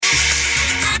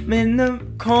I'm in the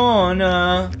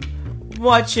corner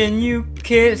watching you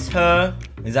kiss her.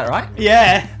 Is that right?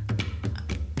 Yeah.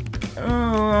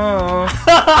 Oh.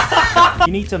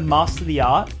 You need to master the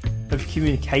art of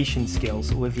communication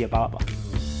skills with your barber.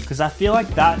 Because I feel like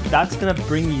that's going to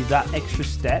bring you that extra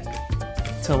step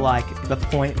to like the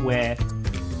point where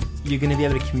you're going to be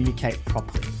able to communicate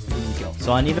properly with your girl.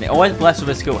 So I need to be always blessed with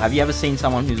a skill. Have you ever seen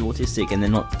someone who's autistic and they're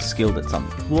not skilled at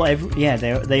something? Well,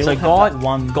 they all So have that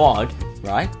one. God,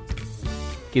 right,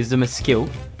 gives them a skill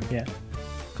Yeah.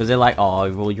 because they're like,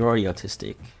 oh, well, you're already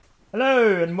autistic.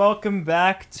 Hello and welcome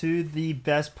back to the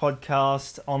best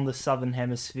podcast on the Southern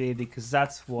Hemisphere, because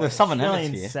that's what The Southern Australians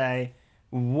Hemisphere? say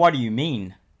What do you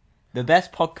mean? The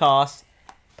best podcast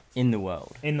in the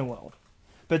world. in the world.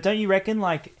 But don't you reckon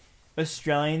like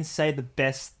Australians say the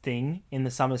best thing in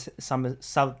the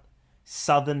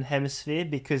Southern Hemisphere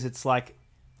because it's like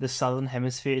the Southern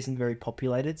Hemisphere isn't very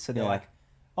populated, so they're Yeah. like,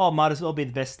 oh, might as well be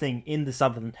the best thing in the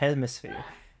Southern Hemisphere.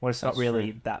 Well, it's not That's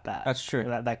really true. that bad. That's true.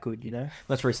 That good, you know?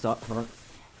 Let's restart.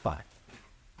 Bye.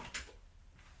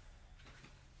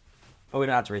 Oh, we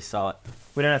don't have to restart.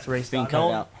 We don't have to restart. cut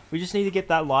No, out. we just need to get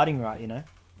that lighting right, you know?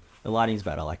 The lighting's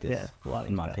better like this. Yeah, the lighting's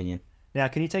in my better. opinion. Now,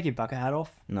 can you take your bucket hat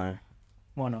off? No,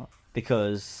 Why not?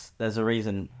 because there's a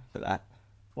reason for that.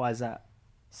 Why is that?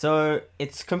 So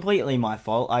it's completely my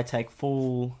fault. I take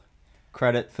full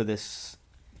credit for this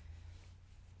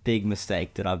big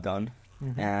mistake that I've done.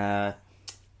 Mhm.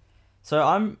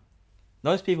 So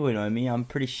those people who know me, I'm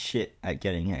pretty shit at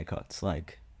getting haircuts.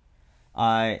 Like,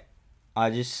 I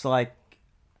just like,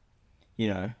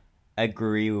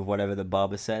 agree with whatever the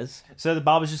barber says. So the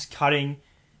barber's just cutting.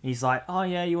 He's like, oh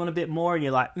yeah, you want a bit more? And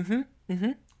you're like,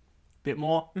 bit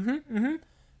more,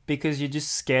 because you're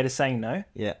just scared of saying no.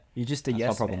 Yeah. You're just a That's my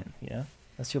yes problem. man. Yeah,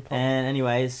 that's your problem. And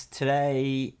anyways,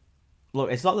 today, look,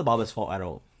 it's not the barber's fault at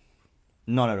all.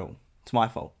 Not at all. It's my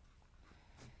fault.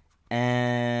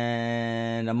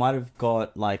 And I might have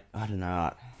got, like, I don't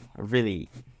know, a really...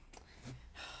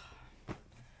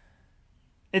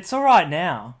 It's all right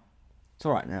now. It's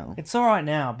alright now. It's all right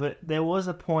now, but there was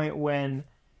a point when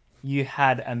you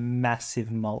had a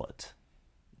massive mullet.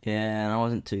 Yeah, and I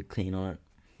wasn't too keen on it.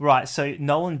 Right, so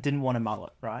Nolan didn't want a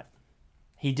mullet, right?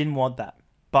 He didn't want that.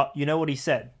 But you know what he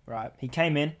said, right? He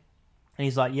came in and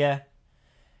he's like, yeah,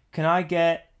 can I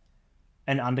get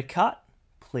an undercut,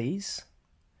 please?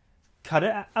 Cut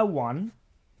it at 1.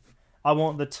 I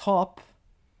want the top.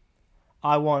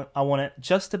 I want it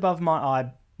just above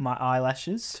my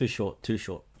eyelashes. Too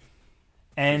short.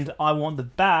 And I want the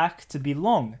back to be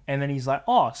long. And then he's like,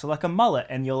 oh, so like a mullet.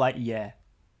 And you're like, yeah.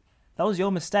 That was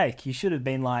your mistake. You should have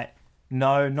been like,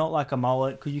 no, not like a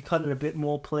mullet. Could you cut it a bit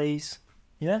more, please?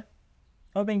 Yeah?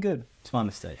 That would have been good. It's my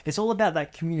mistake. It's all about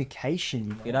that communication.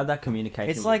 You know? You'd have that communication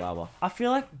It's with like, the barber. I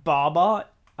feel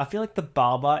like the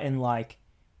barber and like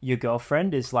your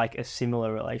girlfriend is like a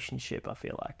similar relationship, I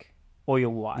feel like. Or your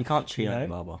wife. You can't cheat on know? your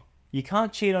barber. You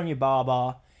can't cheat on your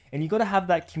barber, and you got to have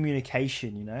that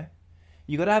communication, you know?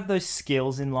 You got to have those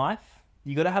skills in life.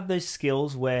 You got to have those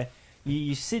skills where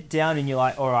you sit down and you're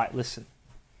like, all right, listen,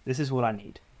 this is what I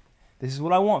need. This is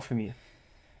what I want from you.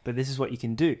 But this is what you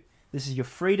can do. This is your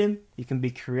freedom. You can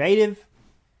be creative.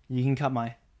 You can cut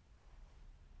my...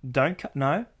 Don't cut...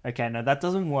 No? Okay, no, that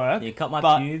doesn't work. You cut my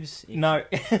but- pubes. No.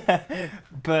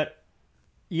 But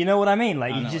you know what I mean?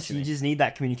 Like, I know you what you mean. just need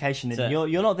that communication. So- And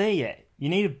you're not there yet. You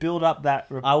need to build up that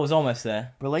I was almost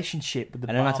there. relationship with the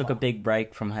And then I barber. took a big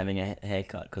break from having a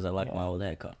haircut because I like my old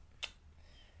haircut.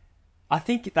 I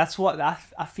think that's what I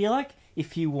feel like.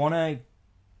 If you want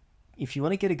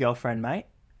to get a girlfriend, mate,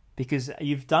 because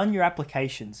you've done your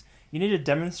applications, you need to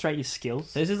demonstrate your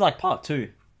skills. This is like part 2.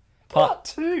 Part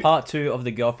 2. Part 2 of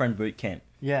the girlfriend boot camp.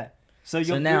 Yeah. So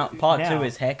Now part 2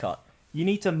 is haircut. you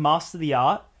need to master the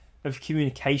art of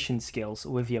communication skills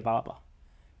with your barber,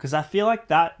 because I feel like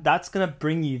that's gonna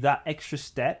bring you that extra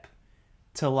step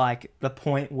to like the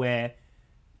point where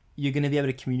you're gonna be able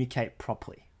to communicate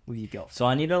properly with your girlfriend. So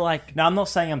I need to like... Now I'm not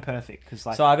saying I'm perfect, because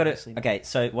like So I got to... obviously- Okay,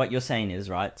 so what you're saying is,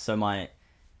 right, so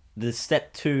the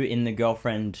step 2 in the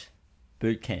girlfriend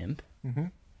boot camp,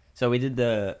 so we did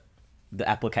the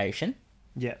application,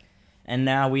 Yeah. and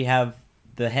now we have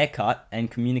the haircut and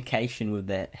communication with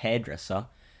the hairdresser,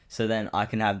 so then I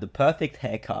can have the perfect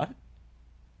haircut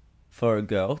for a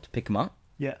girl to pick them up,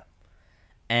 Yeah.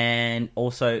 and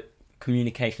also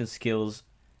communication skills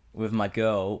with a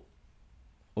girl,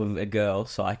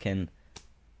 so I can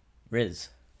Riz.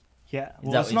 Yeah, that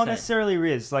well, what it's you're not saying? necessarily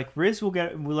Riz. Like Riz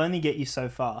will only get you so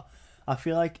far. I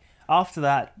feel like after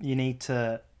that, you need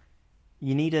to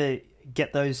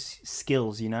get those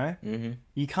skills. You know, Mm-hmm.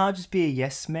 you can't just be a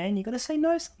yes man. You got to say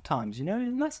no sometimes. You know,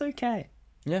 and that's okay.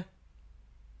 Yeah.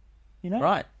 You know?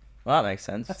 Right. Well, that makes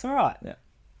sense. That's all right. Yeah.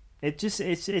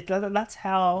 That's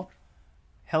how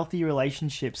healthy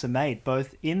relationships are made,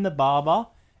 both in the barber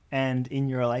and in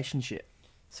your relationship.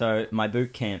 So my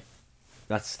boot camp,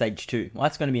 that's stage 2. Well,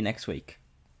 that's going to be next week.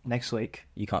 Next week.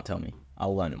 You can't tell me.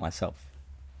 I'll learn it myself.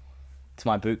 It's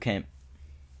my boot camp.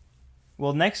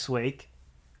 Well, next week,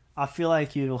 I feel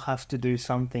like you'll have to do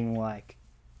something like,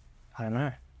 I don't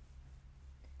know.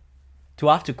 Do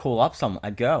I have to call up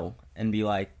a girl and be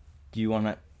like, do you want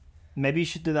to... Maybe you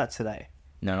should do that today.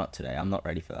 No, not today. I'm not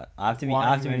ready for that. I have to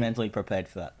Why be ready? mentally prepared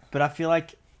for that. But I feel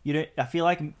like you don't. I feel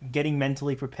like getting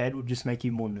mentally prepared would just make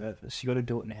you more nervous. You got to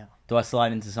do it now. Do I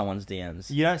slide into someone's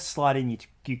DMs? You don't slide in.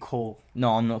 You call.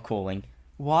 No, I'm not calling.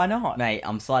 Why not? Mate,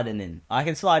 I'm sliding in. I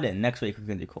can slide in. Next week we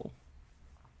can do call.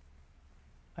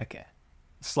 Okay,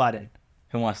 slide in.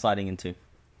 Who am I sliding into?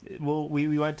 Well,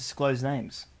 we won't disclose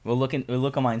names. We'll look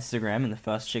on my Instagram, and the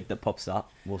first chick that pops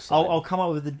up, we'll slide. I'll come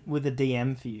up with a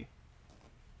DM for you.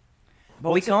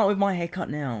 But we can't with my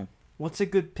haircut now. What's a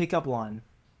good pickup line?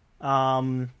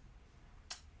 Well,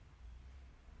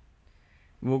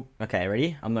 okay,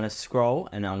 ready? I'm gonna scroll,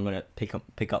 and I'm gonna pick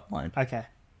up line. Okay.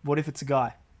 What if it's a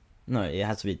guy? No, it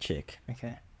has to be a chick,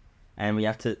 Okay. and we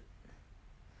have to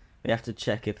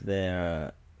check if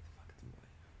they're.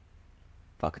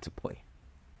 Fuck, it's a boy.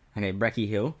 Okay, Brecky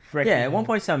Hill. Brecky yeah, Hill.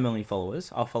 1.7 million followers.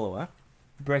 I'll follow her.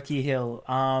 Brecky Hill.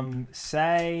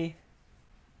 Say.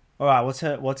 All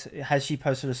right. Has she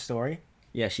posted a story?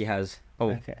 Yeah, she has.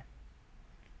 Oh, Okay.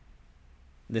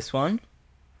 this one.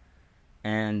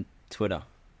 And Twitter.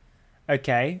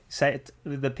 Okay. Say it,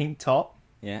 the pink top.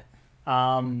 Yeah.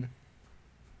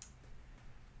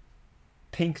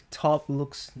 Pink top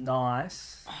looks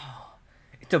nice.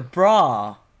 It's a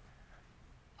bra.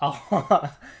 You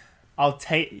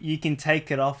can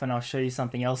take it off and I'll show you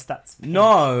something else that's pink.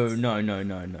 No.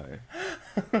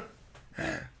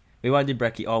 We won't do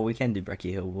Brecky. Oh, we can do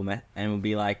Brecky Hill. And we'll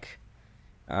be like,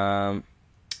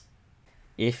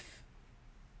 if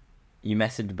you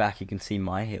message back, you can see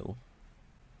my hill.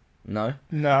 No?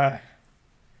 No.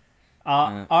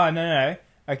 No.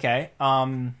 Okay.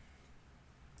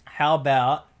 How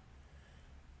about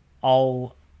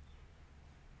I'll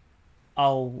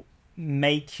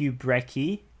make you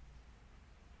brekkie,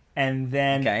 and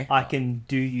then Okay. I can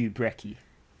do you brekkie.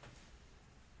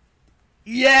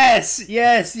 Yes.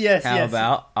 How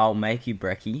about I'll make you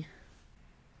Brecky?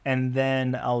 And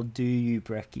then I'll do you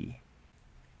brekkie.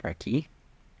 Brecky?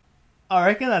 I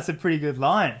reckon that's a pretty good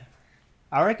line.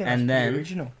 I reckon that's And pretty then-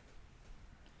 original.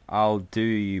 I'll do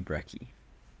you Brecky.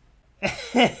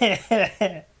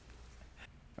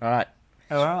 Alright,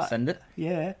 All right. send it.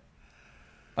 Yeah.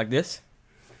 Like this?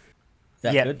 Is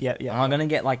that Yeah, good? yeah. Am I gonna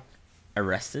get, like,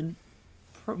 arrested?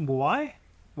 Why?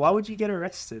 Why would you get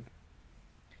arrested?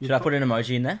 Should I put an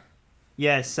emoji in there?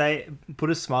 Yeah, put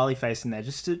a smiley face in there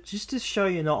just to show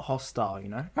you're not hostile, you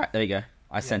know? Alright, there you go.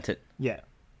 I sent it. Yeah.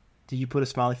 Did you put a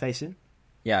smiley face in?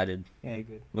 Yeah, I did. Yeah,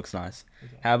 good. Looks nice.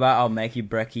 Okay. How about I'll make you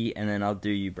Brecky and then I'll do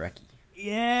you Brecky?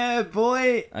 Yeah,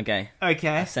 boy. Okay, I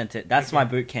Okay. sent it. That's Okay. my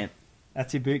boot camp.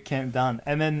 That's your boot camp done.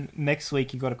 And then next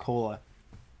week you got to call her.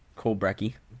 Call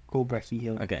Brecky. Call Brecky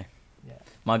Hill. Okay. Yeah.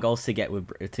 My goal's to get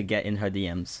in her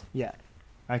DMs Yeah.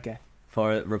 Okay.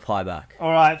 for a reply back.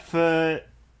 All right, for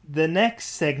the next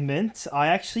segment, I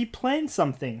actually planned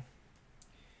something.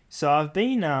 So I've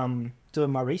been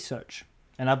doing my research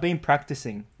and I've been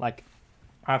practicing. Like,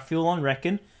 I feel on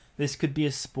reckon this could be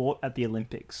a sport at the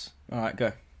Olympics. Alright,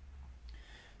 go.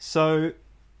 So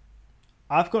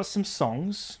I've got some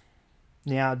songs.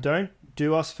 Now, don't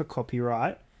do us for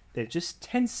copyright. They're just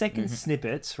 10-second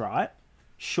snippets, right?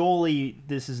 Surely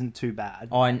this isn't too bad.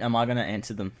 Oh, and am I gonna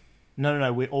answer them?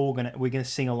 No. We're gonna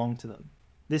sing along to them.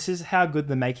 This is how good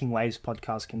the Making Waves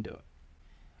podcast can do it.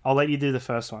 I'll let you do the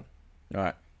first one.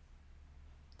 Alright.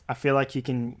 I feel like you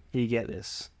get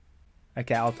this.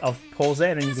 Okay, I'll pause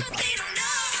it and then you can.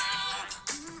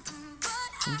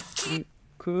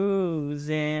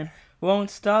 Cruising, won't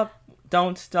stop,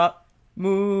 don't stop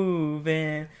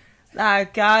moving.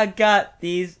 Like I got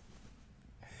these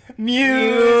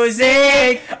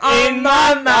music in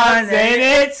my mind and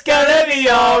it's gonna be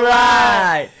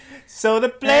alright. So the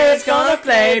Players gonna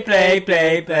play,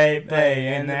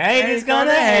 and the haters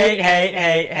gonna hate.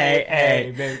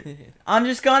 I'm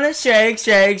just gonna shake. Was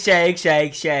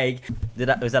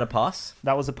that a pass?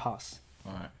 That was a pass.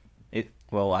 Alright.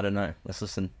 Well, I don't know. Let's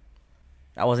listen.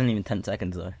 That wasn't even 10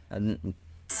 seconds though. I didn't.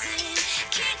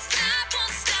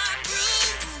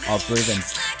 Oh, breathing.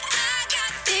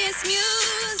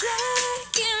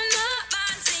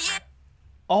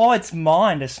 Oh, it's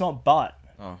mind. It's not butt.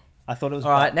 Oh. I thought it was.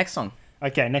 Alright, butt. next song.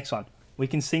 Okay, next one. We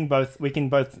can sing both. We can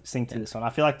both sing to this one. I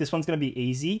feel like this one's going to be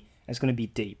easy and it's going to be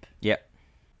deep. Yep.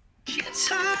 You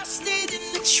tossed it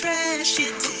in the trash, you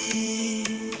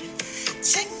did.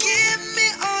 To give me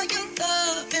all your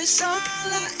love is all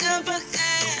I ever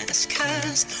ask.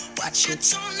 Cause what you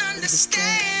don't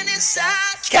understand is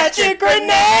I Catch a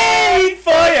grenade for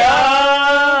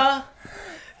ya.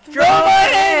 Throw my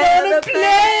hand on a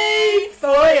plate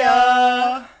for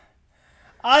ya.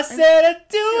 I said I'd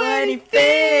do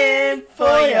anything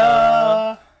for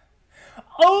ya.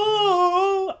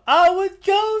 Oh, I would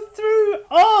go through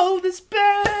all this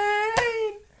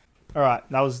pain. All right,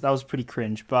 that was pretty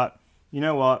cringe, but you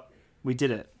know what? We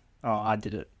did it. Oh, I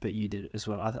did it, but you did it as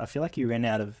well. I feel like you ran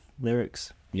out of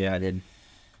lyrics. Yeah, I did.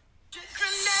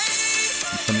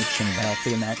 Some mixing about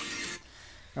pretty much.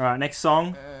 All right, next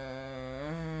song.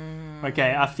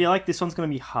 Okay, I feel like this one's gonna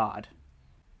be hard.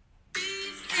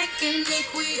 acting like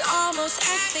we almost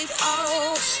acted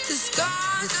all the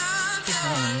scars of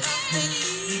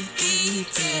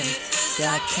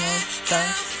I can't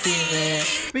stop feeling.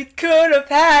 We could have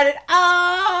had it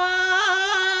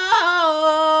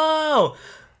all,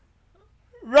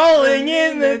 rolling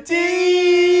in the deep.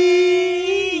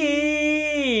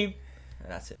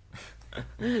 That's it.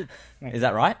 Is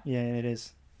that right? Yeah, it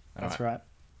is. That's All right.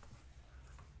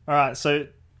 All right, so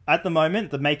at the moment,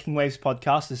 the Making Waves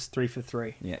podcast is 3 for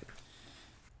 3. Yeah.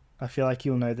 I feel like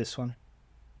you'll know this one.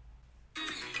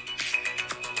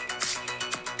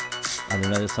 I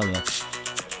don't know this song yet.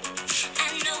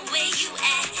 I know where you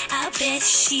at. I bet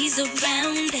she's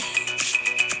around.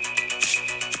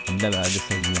 I've never heard this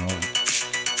song before.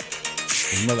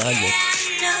 I've never heard this. I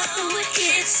know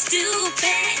it's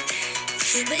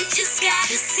stupid, but just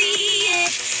gotta see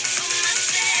it for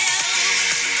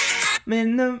myself. I'm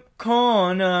in the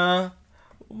corner,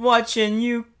 watching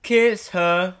you kiss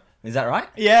her. Is that right?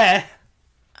 Yeah.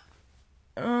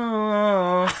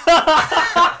 Oh.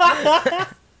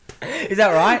 Is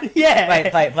that right? Yeah.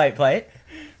 Wait, play it.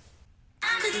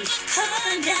 I'm in the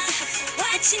corner,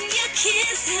 watching you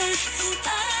kiss her.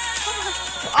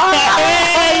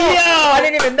 Oh. I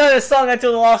didn't even know the song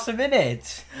until the last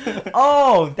minute.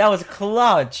 Oh, that was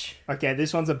clutch. Okay,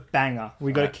 this one's a banger.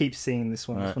 We got to Alright. keep singing this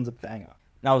one. This Alright. one's a banger.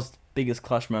 That was the biggest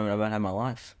clutch moment I've ever had in my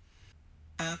life.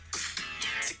 To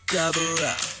cover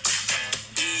up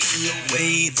the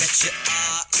way that you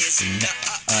are is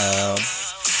enough.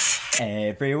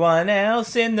 Everyone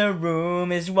else in the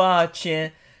room is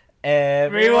watching.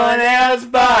 Everyone else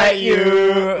but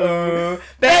you.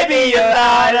 Baby, you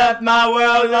light up my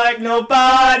world like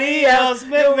nobody else.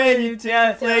 But when you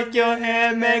take your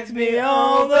hand, makes me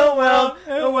overwhelmed.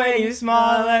 The way you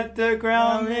smile at the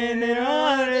ground, in it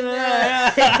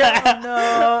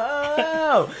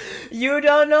no, you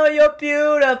don't know you're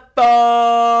beautiful.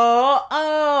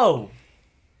 Oh,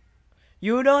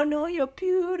 you don't know you're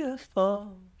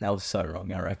beautiful. That was so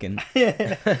wrong, I reckon.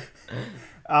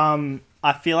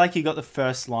 I feel like you got the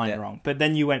first line Yeah. wrong, but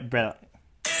then you went better.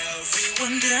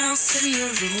 Everyone else in the room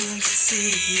can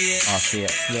see it. I see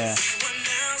it. Yeah.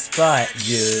 But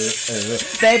you,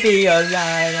 baby, you're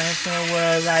light up the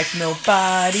world like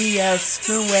nobody else.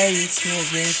 The way you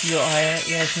kiss with your head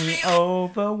gets me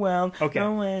overwhelmed. Okay. The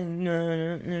way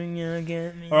you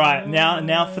get me All right,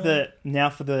 now for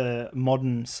the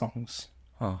modern songs.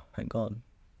 Oh, thank God.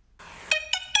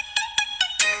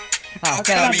 How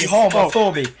can I be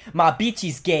homophobic? My bitch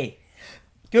is gay.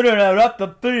 I don't know.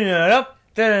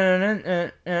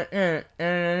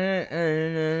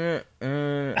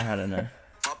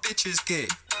 My bitch is gay.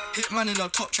 Hit man in the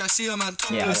top try see a man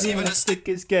top. Yeah, Yeah, Even a stick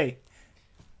is gay.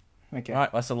 Okay.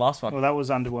 Alright, what's the last one? Well, that was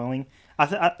underwhelming.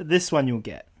 This one you'll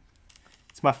get.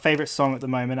 It's my favorite song at the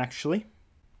moment, actually.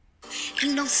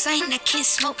 Ain't no sign I can't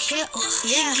smoke here. Oh,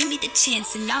 yeah, give me the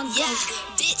chance and I'll go,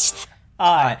 bitch.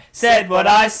 I said what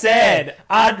I said.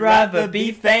 I'd rather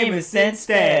be famous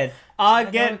instead. I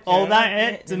get all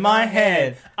that into my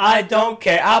head. I don't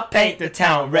care, I'll paint the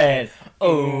town red.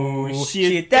 Oh,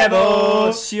 she a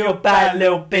devil, she a bad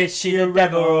little bitch, she a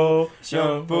rebel. She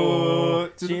a fool,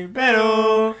 she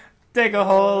better take a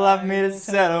whole lot of me to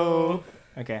settle.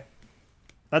 Okay.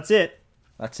 That's it.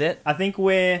 That's it? I think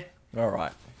we're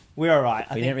Alright. alright.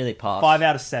 We didn't really pass. 5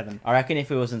 out of 7. I reckon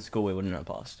if we was in school we wouldn't have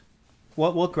passed.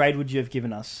 What grade would you have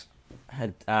given us?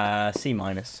 Had C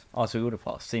minus. Oh, so we would have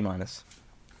passed. C minus.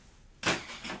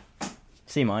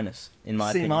 C minus, in my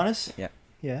C opinion. minus? Yeah.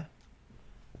 Yeah.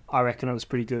 I reckon it was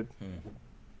pretty good.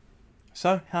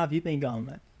 So, how have you been going,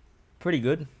 mate? Pretty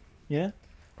good. Yeah?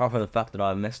 Apart from the fact that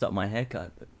I messed up my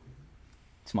haircut, but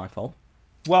it's my fault.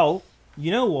 Well,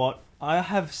 you know what? I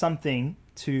have something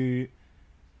to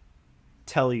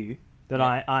tell you that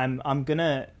Yeah. I'm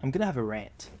gonna have a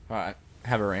rant. Alright,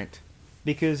 have a rant.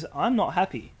 because I'm not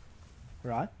happy,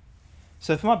 right?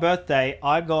 So for my birthday,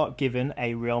 I got given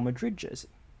a Real Madrid jersey,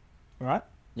 right?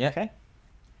 Yeah. Okay.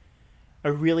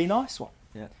 A really nice one.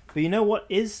 Yeah. But you know what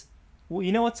is? Well,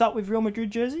 you know what's up with Real Madrid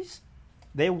jerseys?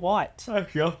 They're white,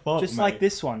 That's your fault, just like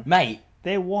this one. Mate.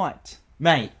 They're white.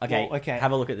 Mate. Okay. Well, okay.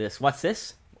 Have a look at this. What's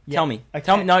this? Yeah, Tell me. okay.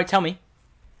 Tell me. No. Tell me.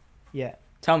 Yeah.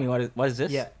 Tell me what is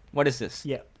this? Yeah. What is this?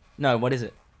 Yeah. No. What is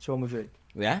it? It's Real Madrid.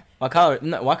 Yeah. What color?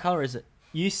 No. What color is it?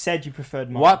 You said you preferred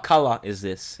mine. What color is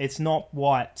this? It's not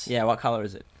white. Yeah. What color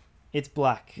is it? It's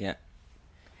black. Yeah.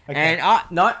 Okay. And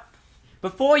no.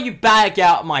 Before you bag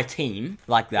out my team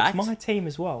like that, It's my team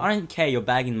as well. I don't care. You're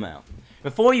bagging them out.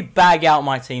 Before you bag out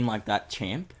my team like that,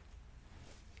 champ.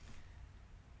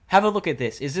 Have a look at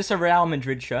this. Is this a Real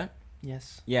Madrid shirt?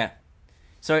 Yes. Yeah.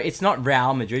 So it's not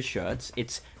Real Madrid shirts.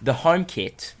 It's the home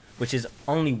kit, which is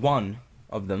only one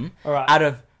of them All right. out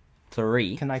of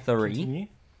three. Can I three? continue?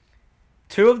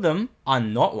 Two of them are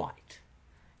not white.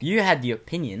 You had the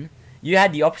opinion. You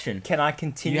had the option. Can I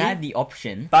continue? You had the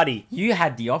option. Buddy. You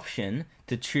had the option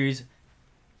to choose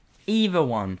either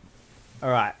one. All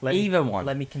right. Either one.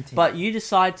 Let me continue. But you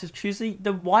decide to choose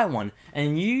the white one.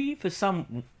 And you, for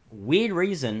some weird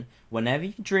reason, whenever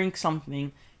you drink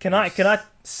something... Can I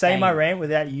say my Dang. rant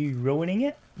without you ruining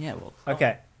it? Yeah, well...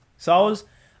 Okay. So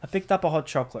I picked up a hot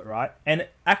chocolate, right? And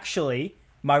actually,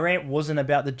 my rant wasn't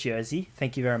about the jersey.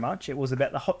 Thank you very much. It was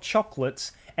about the hot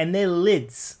chocolates and their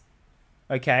lids.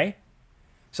 Okay?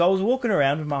 So I was walking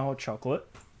around with my hot chocolate,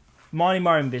 minding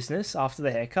my own business after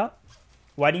the haircut,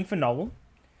 waiting for Noel,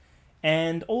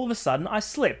 and all of a sudden I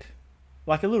slip,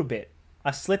 like a little bit.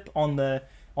 I slip on the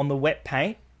wet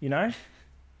paint, you know,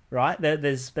 right?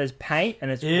 There's paint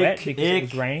and it's wet because it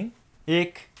was raining.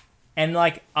 Ick. And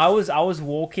like I was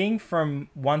walking from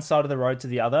one side of the road to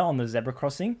the other on the zebra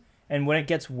crossing, and when it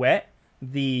gets wet,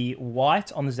 the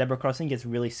white on the zebra crossing gets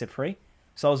really slippery.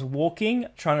 So I was walking,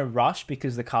 trying to rush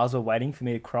because the cars were waiting for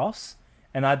me to cross,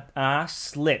 and I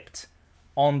slipped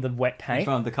on the wet paint In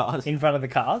front of the cars. in front of the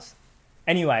cars.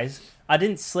 Anyways, I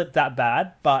didn't slip that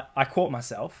bad, but I caught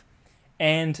myself.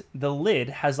 And the lid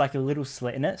has like a little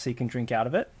slit in it, so you can drink out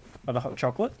of it, of the hot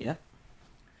chocolate. Yeah.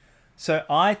 So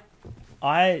I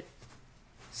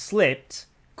slipped,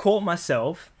 caught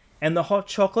myself, and the hot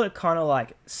chocolate kind of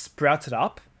like sprouted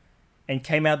up and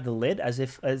came out the lid as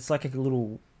if it's like a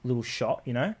little shot,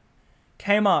 you know?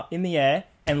 Came up in the air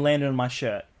and landed on my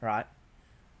shirt, right?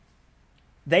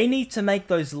 They need to make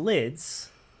those lids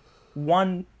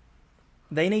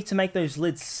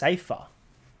safer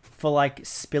for like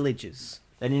spillages.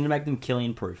 They need to make them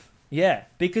killing proof. Yeah,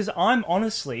 because I'm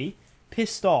honestly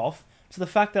pissed off to the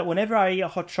fact that whenever I eat a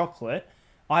hot chocolate,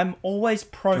 I'm always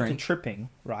prone Drink. to tripping,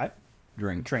 right?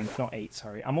 Drink. Drink, not eat,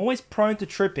 sorry. I'm always prone to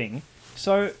tripping,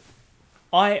 so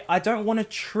I don't want to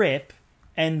trip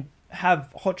and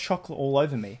have hot chocolate all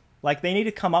over me. Like, they need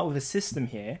to come up with a system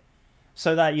here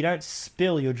so that you don't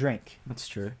spill your drink. That's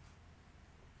true.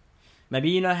 Maybe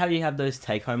you know how you have those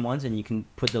take-home ones and you can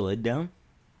put the lid down?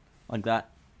 Like that.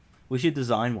 We should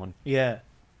design one. Yeah.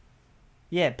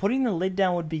 Yeah, putting the lid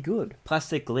down would be good.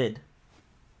 Plastic lid.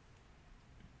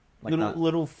 Like that.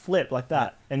 Little flip like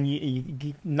that, and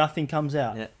you nothing comes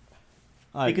out. Yeah.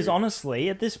 Because honestly,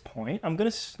 at this point, I'm gonna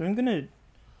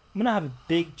have a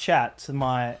big chat to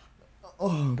my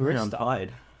I'm barista.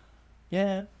 tired.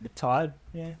 Yeah, a bit tired.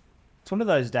 Yeah, it's one of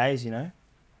those days, you know.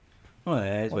 Oh,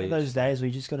 yeah, One of those days where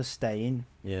you just got to stay in.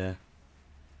 Yeah.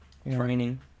 You know?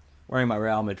 Training. Wearing my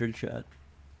Real Madrid shirt.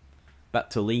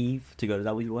 About to leave to go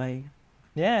to WA.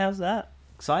 Yeah, how's that?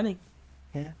 Exciting.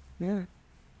 Yeah. Yeah.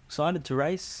 Excited to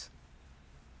race.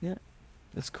 Yeah.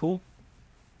 That's cool.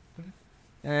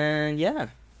 And yeah.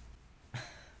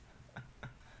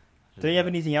 Do you have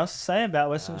anything else to say about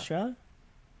Western Australia?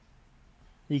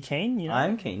 Are you keen? You know? I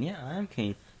am keen, yeah, I am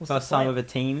keen. What's First the time plan? with a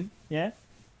team. Yeah.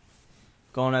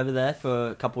 Going over there for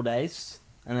a couple days.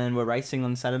 And then we're racing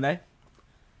on Saturday.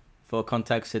 For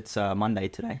context, it's Monday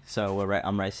today. So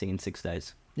I'm racing in 6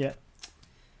 days. Yeah.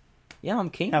 Yeah, I'm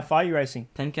keen. How far are you racing?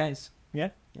 10Ks. Yeah.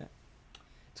 Yeah.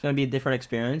 It's going to be a different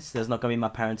experience. There's not going to be my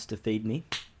parents to feed me.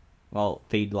 Well,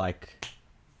 feed like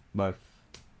both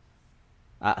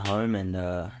at home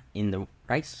and in the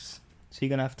race. So you're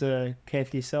gonna have to care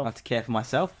for I yourself. have to care for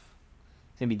myself.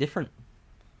 It's going to be different.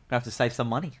 I have to save some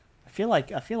money. I feel like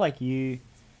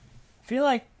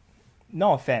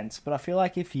no offense, but I feel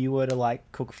like if you were to like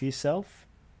cook for yourself,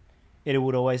 it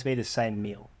would always be the same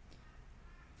meal.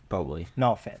 Probably.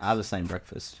 No offense. I have the same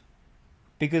breakfast.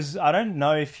 Because I don't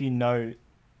know if you know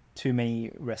too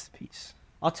many recipes.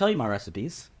 I'll tell you my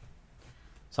recipes.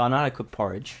 So I know how to cook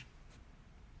porridge.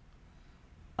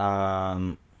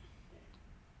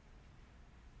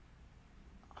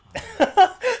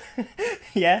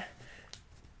 Yeah.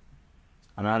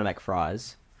 I know how to make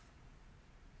fries.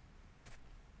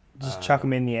 Just chuck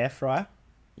them in the air fryer.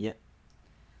 Yeah.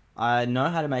 I know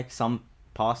how to make some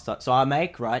pasta. So I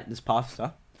make, right, this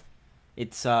pasta.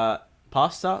 It's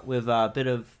pasta with a bit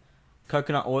of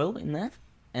coconut oil in there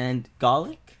and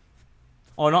garlic.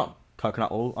 Or not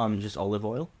coconut oil, just olive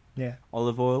oil. Yeah.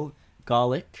 Olive oil,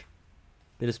 garlic,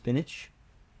 bit of spinach.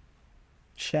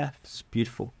 Chef. It's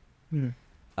beautiful. Mm.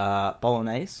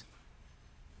 Bolognese.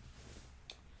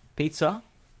 Pizza.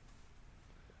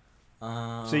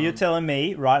 So you're telling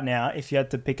me right now, if you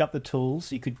had to pick up the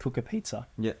tools, you could cook a pizza?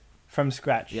 Yeah. From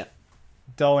scratch? Yeah.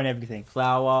 Dough and everything?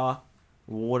 Flour,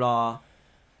 water,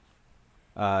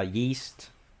 yeast,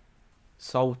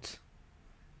 salt.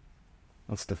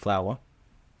 What's the flour?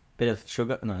 Bit of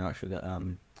sugar. No, not sugar.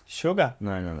 Sugar?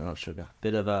 No, not sugar.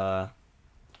 Bit of yeah,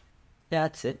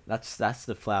 that's it. That's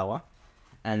the flour.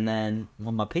 And then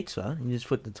on my pizza, you just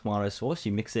put the tomato sauce.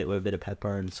 You mix it with a bit of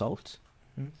pepper and salt,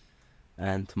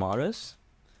 and tomatoes.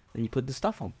 Then you put the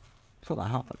stuff on. It's not that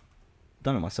hard.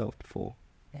 Done it myself before.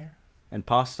 Yeah. And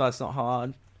pasta, it's not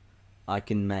hard. I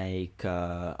can make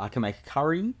a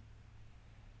curry.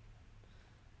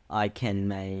 I can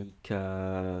make.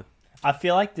 I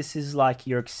feel like this is like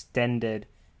your extended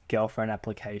girlfriend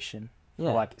application. Yeah.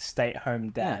 For like stay-at-home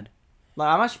dad. Like,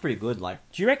 I'm actually pretty good. Like,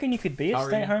 Do you reckon you could be a Curry.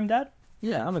 stay-at-home dad?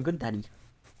 yeah, I'm a good daddy.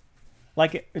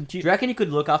 Like, Do you reckon you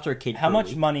could look after a kid? how for a much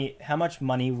week? money? How much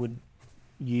money would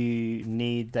you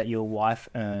need that your wife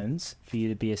earns for you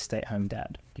to be a stay-at-home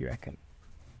dad? Do you reckon?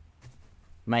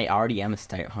 Mate, I already am a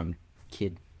stay-at-home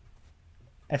kid.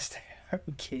 A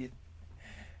stay-at-home kid.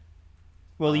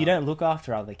 Well, you don't look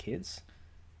after other kids.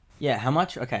 Yeah, how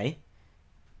much? Okay.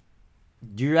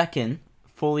 Do you reckon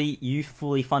you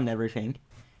fully fund everything?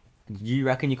 Do you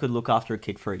reckon you could look after a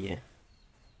kid for a year?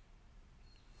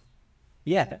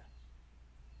 Yeah.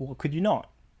 Well, could you not?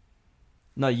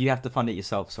 No, you have to fund it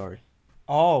yourself. Sorry.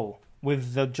 Oh,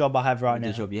 with the job I have right With now.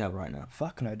 the job you have right now.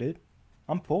 Fuck no, dude.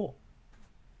 I'm poor.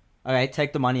 Okay,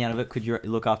 take the money out of it. Could you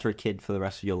look after a kid for the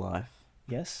rest of your life?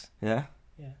 Yes. Yeah.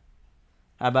 Yeah.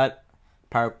 How about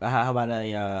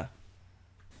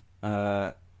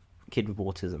a kid with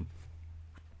autism?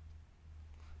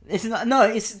 It's not. No,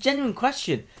 it's a genuine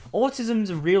question. Autism's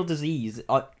a real disease.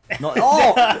 Not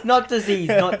disease.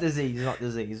 Not disease.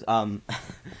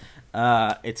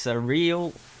 It's a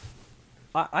real.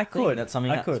 I thing. could. That's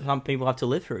something I that could. some people have to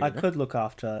live through. I you know? could look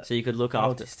after So you could look an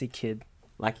after, autistic kid.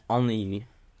 like, only.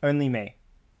 Only me.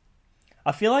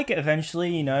 I feel like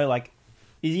eventually, you know, like,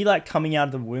 is he like coming out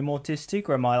of the womb autistic,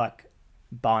 or am I like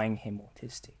buying him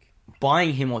autistic?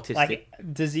 Buying him autistic Like,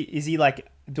 is he like?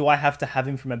 Do I have to have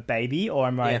him from a baby, or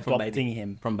am I from adopting baby.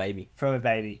 him from baby. from a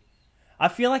baby? I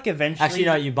feel like eventually. Actually,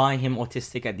 no, you're buying him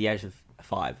autistic at the age of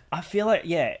 5. I feel like,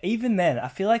 yeah, even then, I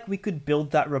feel like we could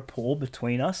build that rapport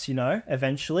between us, you know,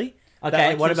 eventually. Okay, That,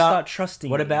 like, what he'll about start trusting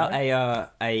what me, about you know?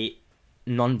 a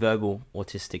non-verbal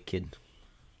autistic kid?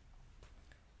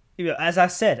 You know, as I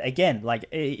said again, like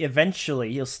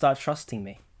eventually he'll start trusting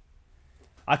me.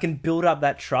 I can build up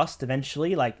that trust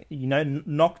eventually, like, you know,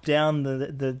 knock down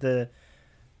the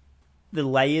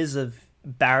layers of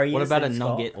barriers. What about that a it's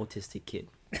got. nugget autistic kid?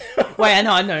 Wait,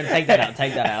 no, take that out.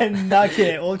 Take that out. A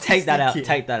nugget autistic Take that out. kid.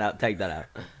 Take that out. Take that out.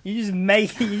 You're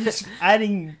just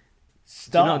adding Do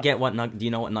stuff. you not get what do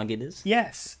you know what nugget is?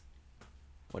 Yes,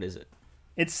 What is it?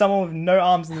 it's someone with no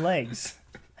arms and legs.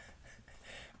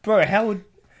 Bro, how would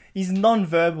he's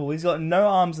non-verbal? He's got no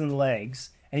arms and legs,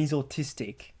 and he's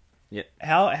autistic. Yeah.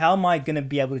 How am I gonna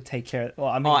be able to take care of? Well,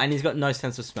 I mean, Oh, and he's got no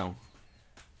sense of smell.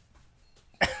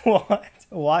 what?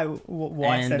 Why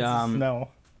And, sense of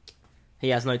smell? He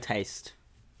has no taste.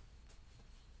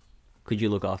 Could you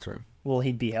look after him? Well,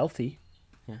 he'd be healthy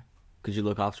Could you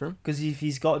look after him? because if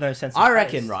he's got no sense of I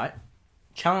reckon, taste- right?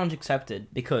 Challenge accepted,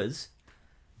 because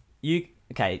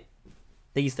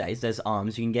these days there's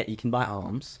arms you can buy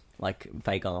arms, like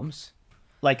fake arms.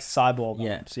 like cyborg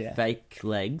Yeah. arms, yeah, Fake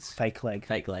legs. fake leg.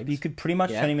 Fake legs. You could pretty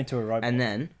much Yeah. turn him into a robot. And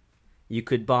then you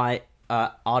could buy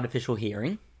artificial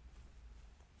hearing.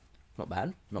 Not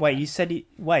bad. Not wait, bad. you said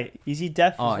is he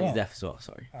deaf? Oh, as well? he's deaf as well,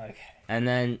 sorry. Okay. And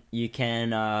then you can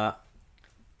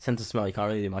sense of smell. You can't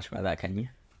really do much about that, can you?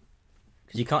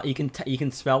 Because you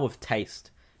can smell with taste,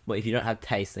 but if you don't have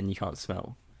taste, then you can't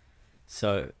smell.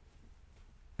 So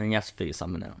then you have to figure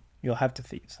something out. You'll have to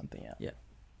figure something out.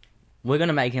 We're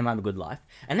gonna make him have a good life,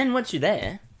 and then once you're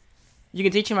there, you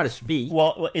can teach him how to speak.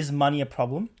 Well, is money a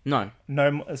problem? No,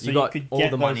 No, so you got could all get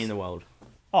the money those- in the world.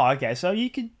 Oh, okay, so you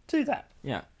could do that.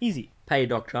 Yeah, Easy. pay a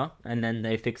doctor, and then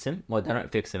they fix him. Well, they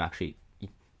don't fix him actually.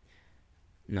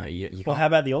 No, you Well, can't. how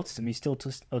about the autism? He's still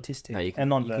autistic No, you and can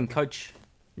non-verbal. coach.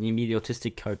 You need the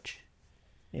autistic coach.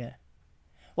 Yeah.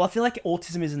 Well, I feel like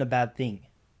autism isn't a bad thing.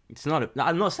 It's not.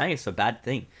 I'm not saying it's a bad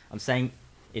thing. I'm saying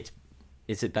it's.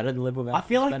 Is it better to live without? I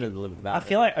feel it's like better to live without. I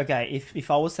feel like okay, if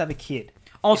I was to have a kid.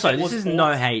 Also, if it this was is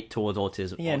no hate towards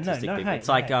autism. Yeah, no autistic people. hate, It's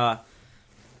no like hate.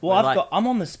 Well, like- I'm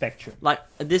on the spectrum. like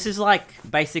this is like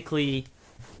basically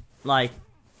like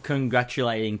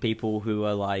congratulating people who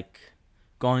are like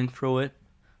going through it,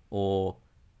 or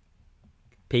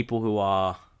people who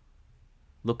are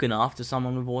looking after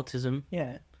someone with autism.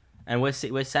 Yeah. And we're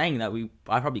saying that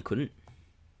I probably couldn't.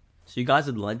 So you guys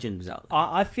are legends out there.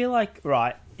 I feel like,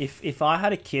 right, if I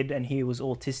had a kid and he was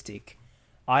autistic,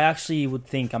 I actually would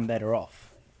think I'm better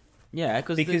off. Yeah,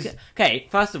 Because- okay,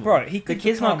 first of all, Bro, he the could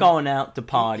kid's become- not going out to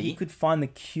party. He could find the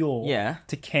cure Yeah.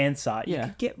 to cancer. You Yeah.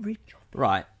 could get rich.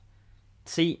 Right.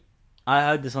 See, I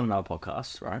heard this on another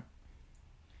podcast, right?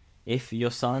 If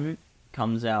your son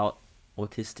comes out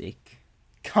autistic...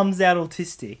 Comes out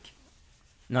autistic.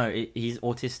 No, he's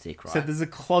autistic, right? So there's a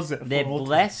closet for They're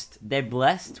autism.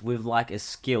 blessed with, like, a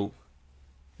skill.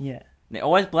 Yeah. They're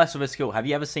always blessed with a skill. Have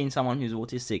you ever seen someone who's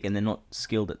autistic and they're not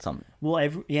skilled at something? Well,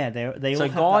 they So all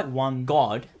have God, that one...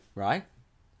 God, right,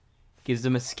 gives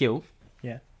them a skill.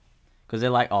 Yeah. Because they're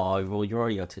like, oh, well, you're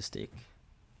already autistic.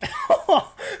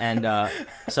 And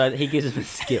so he gives them a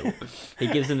skill. He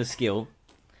gives them a skill.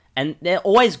 And they're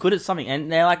always good at something. And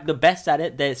they're, like, the best at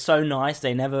it. They're so nice.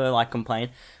 They never, like, complain.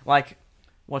 Like,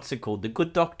 what's it called? The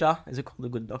Good Doctor? Is it called The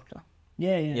Good Doctor?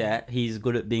 Yeah. Yeah, he's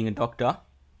good at being a doctor.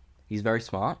 He's very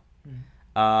smart.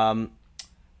 There's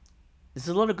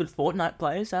a lot of good Fortnite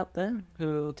players out there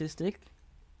who are autistic.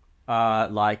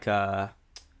 Like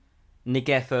Nick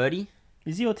F30.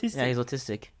 Is he autistic? Yeah, he's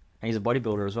autistic. And he's a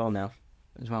bodybuilder as well now.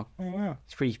 As well. Oh, wow.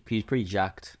 He's pretty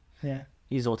jacked. Yeah.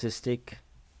 He's autistic.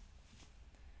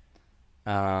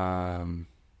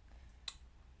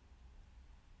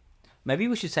 Maybe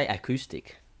we should say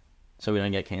acoustic, so we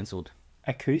don't get cancelled.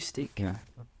 Acoustic? Yeah,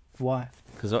 Why?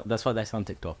 because that's what they say on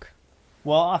TikTok.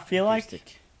 Well, I feel like...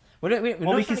 Acoustic. We're Well,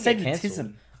 not we trying can to say get cancelled.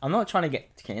 autism. I'm not trying to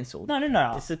get cancelled. No.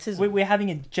 It's autism. We're having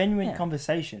a genuine Yeah.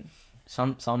 conversation.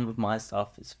 Some of my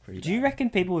stuff is pretty. Do you reckon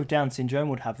people with Down syndrome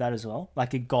would have that as well?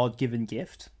 Like a God-given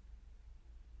gift?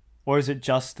 Or is it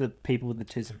just the people with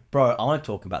autism? Bro, I want to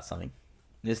talk about something.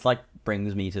 This like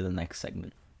brings me to the next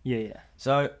segment. Yeah.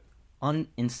 So, on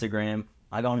Instagram,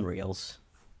 I go on Reels,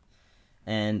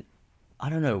 and I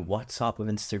don't know what's up with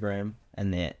Instagram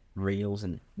and their Reels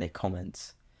and their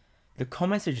comments. The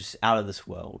comments are just out of this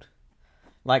world.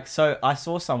 Like, so I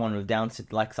saw someone with Down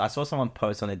syndrome. Like, I saw someone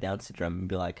post on their Down syndrome and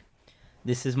be like,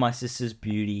 "This is my sister's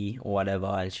beauty" or whatever,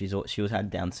 and she had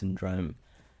Down syndrome.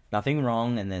 Nothing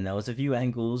wrong. And then there was a few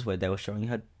angles where they were showing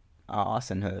her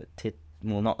ass and her tit.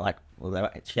 Well, not like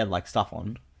she had like stuff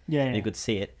on. Yeah. You could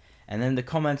see it. And then the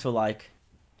comments were like,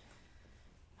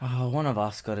 "Oh, one of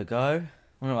us got to go.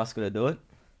 One of us got to do it.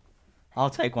 I'll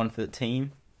take one for the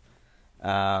team."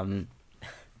 I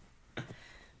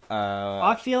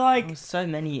feel like... There was so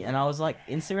many, and I was like,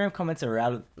 Instagram comments are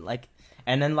out of, like,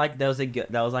 and then like there was a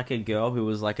girl who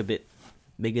was like a bit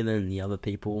bigger than the other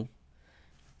people,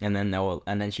 and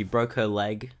then she broke her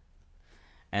leg,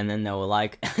 and then they were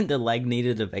like, the leg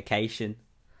needed a vacation.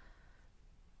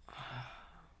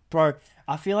 Bro,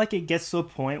 I feel like it gets to a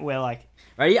point where like...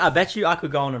 Ready? I bet you I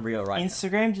could go on a reel right now.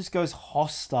 Instagram just goes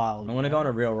hostile. I'm gonna go on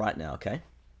a reel right now, okay?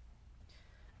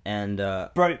 And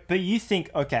Bro, but you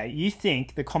think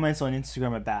the comments on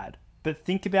Instagram are bad. But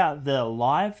think about the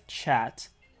live chat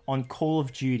on Call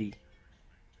of Duty.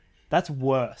 That's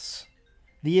worse.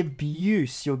 The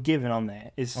abuse you're given on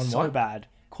there is On so what? bad.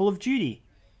 Call of Duty.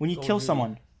 When you Call kill of Duty.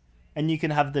 someone and you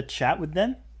can have the chat with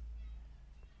them.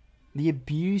 The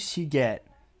abuse you get,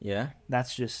 yeah.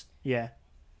 that's just... Yeah.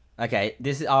 Okay,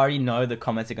 I already know the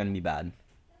comments are gonna be bad.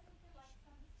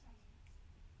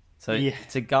 So Yeah.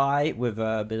 it's a guy with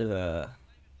a bit of a,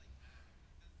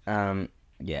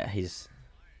 yeah, he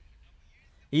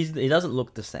doesn't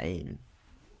look the same,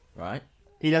 right?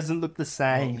 He doesn't look the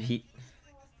same.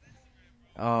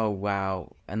 Oh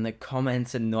wow, and the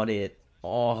comments are not it.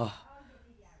 Oh,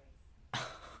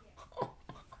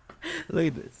 look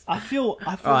at this. I feel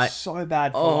Alright. so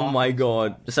bad for Oh our- my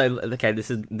god. So okay,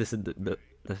 this is the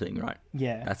thing, right?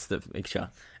 Yeah. That's the picture,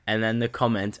 and then the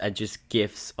comments are just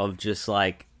gifs of just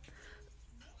like.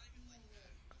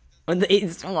 And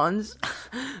these ones,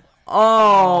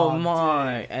 oh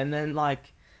my! And then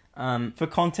like, For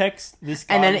context, this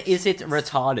guy... and then is it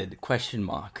retarded? Question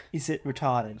mark. Is it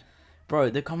retarded? Bro,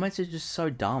 the comments are just so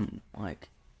dumb. Like,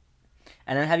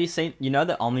 and then have you seen? You know,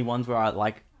 the only ones where I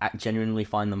like genuinely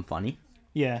find them funny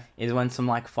Yeah. is when some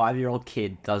like 5-year-old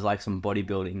kid does like some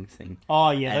bodybuilding thing.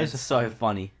 Oh, yeah. And Those it's are so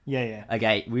funny. Yeah.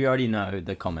 Okay, we already know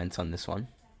the comments on this one.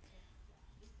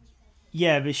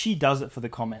 Yeah, but she does it for the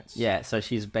comments. Yeah, so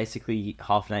she's basically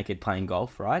half naked playing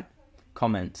golf, right?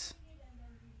 Comments.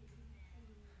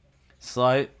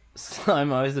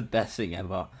 Slow-mo is the best thing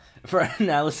ever for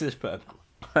analysis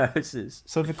purposes.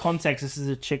 So for context, this is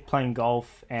a chick playing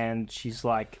golf, and she's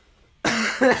like,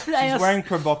 She's she's wearing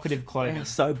provocative They clothing. are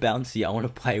so bouncy, I want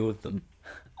to play with them.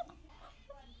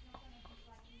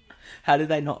 How did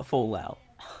they not fall out?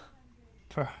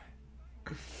 Bro.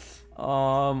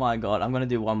 Oh my god, I'm going to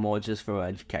do one more just for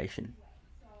education.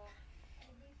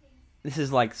 This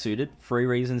is like suited. 3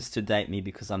 reasons to date me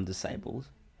because I'm disabled.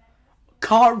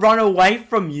 Can't run away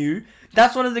from you.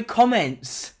 That's one of the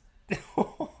comments.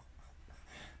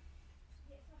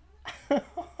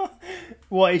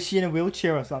 What, is she in a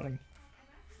wheelchair or something?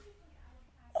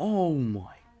 Oh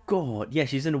my god. Yeah,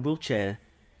 she's in a wheelchair.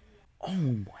 Oh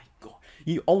my god.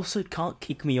 You also can't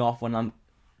kick me off when I'm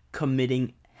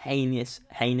committing heinous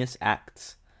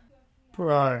acts.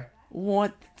 Bro.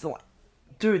 What?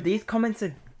 Dude, these comments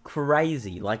are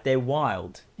crazy. Like, they're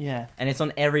wild. Yeah. And it's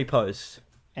on every post.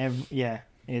 Yeah.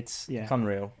 It's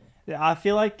unreal. I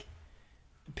feel like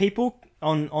people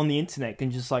on the internet can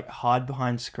just like hide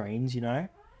behind screens, you know?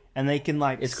 And they can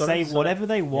like say whatever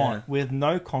they want with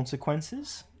no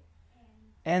consequences.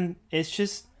 And it's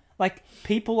just like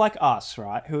people like us,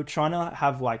 right? Who are trying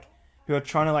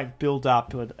to build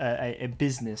up a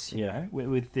business, you know,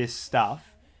 with this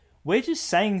stuff. We're just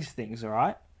saying things, all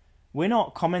right? We're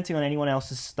not commenting on anyone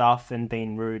else's stuff and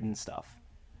being rude and stuff.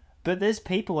 But there's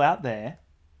people out there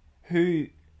who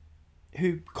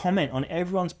comment on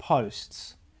everyone's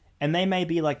posts, and they may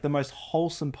be like the most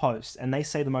wholesome posts, and they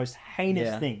say the most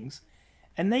heinous things,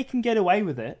 and they can get away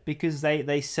with it because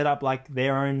they set up like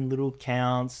their own little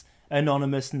accounts,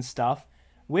 anonymous and stuff.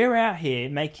 We're out here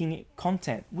making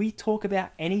content. We talk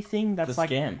about anything that's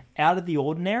like out of the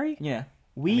ordinary. Yeah.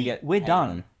 We're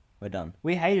done. We're done.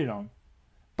 We hate it on.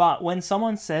 But when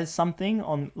someone says something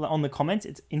on the comments,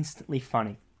 it's instantly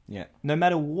funny. Yeah. No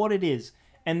matter what it is.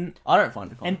 And I don't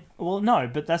find it funny. And well, no,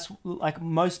 but that's like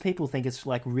most people think it's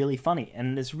like really funny,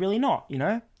 and it's really not, you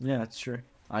know? Yeah, that's true.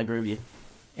 I agree with you.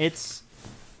 It's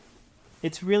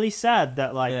really sad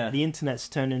that like the internet's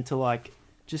turned into like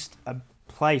just a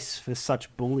place for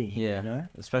such bullying. Yeah. You know?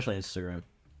 Especially Instagram.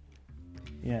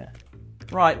 Yeah.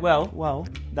 Right, well,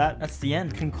 that's the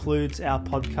end. Concludes our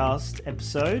podcast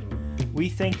episode. We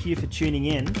thank you for tuning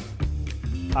in.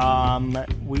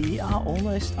 We are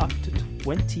almost up to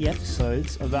 20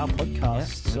 episodes of our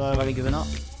podcast, so I've already given up.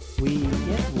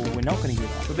 we're not going to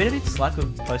give up. We're a bit slack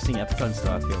with posting episodes,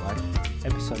 though, I feel like.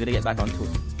 Episode. We're going to get back onto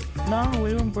it. No,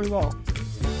 we're doing pretty well.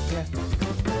 Yeah.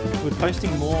 We're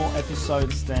posting more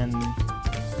episodes than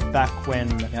back when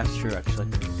Yeah, that's true, actually.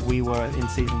 we were in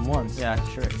season 1. Yeah,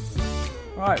 that's true.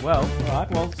 Alright, well,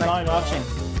 Alright, well, thanks for watching.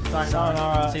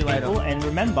 Sayonara, See you later. people, and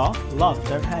remember, love,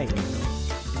 don't hate.